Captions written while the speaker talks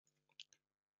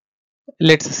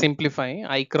Let's simplify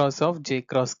I cross of j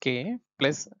cross k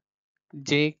plus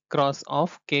j cross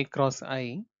of k cross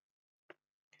I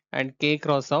and k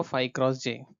cross of I cross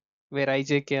j, where I,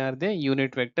 j, k are the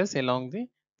unit vectors along the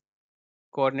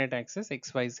coordinate axis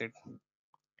xyz.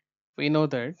 We know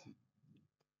that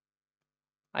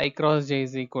I cross j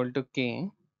is equal to k,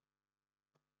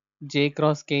 j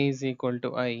cross k is equal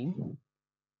to I,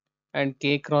 and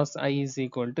k cross I is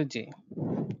equal to j.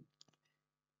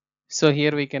 So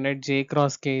here we can write j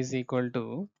cross k is equal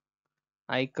to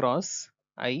I cross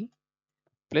I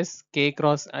plus k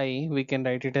cross I, we can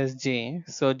write it as j,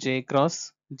 so j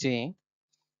cross j,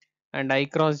 and I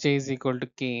cross j is equal to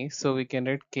k, so we can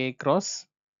write k cross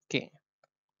k.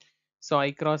 So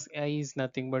I cross I is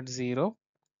nothing but 0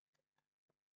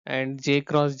 and j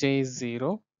cross j is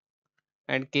 0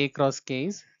 and k cross k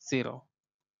is 0.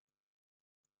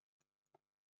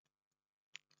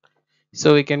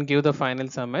 So we can give the final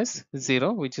sum as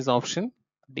 0, which is option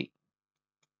D.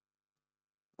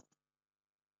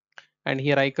 And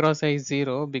here I cross I is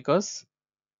 0 because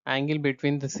angle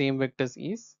between the same vectors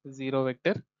is 0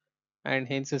 vector, and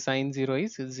hence the sine 0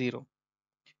 is 0.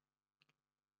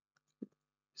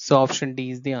 So option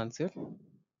D is the answer.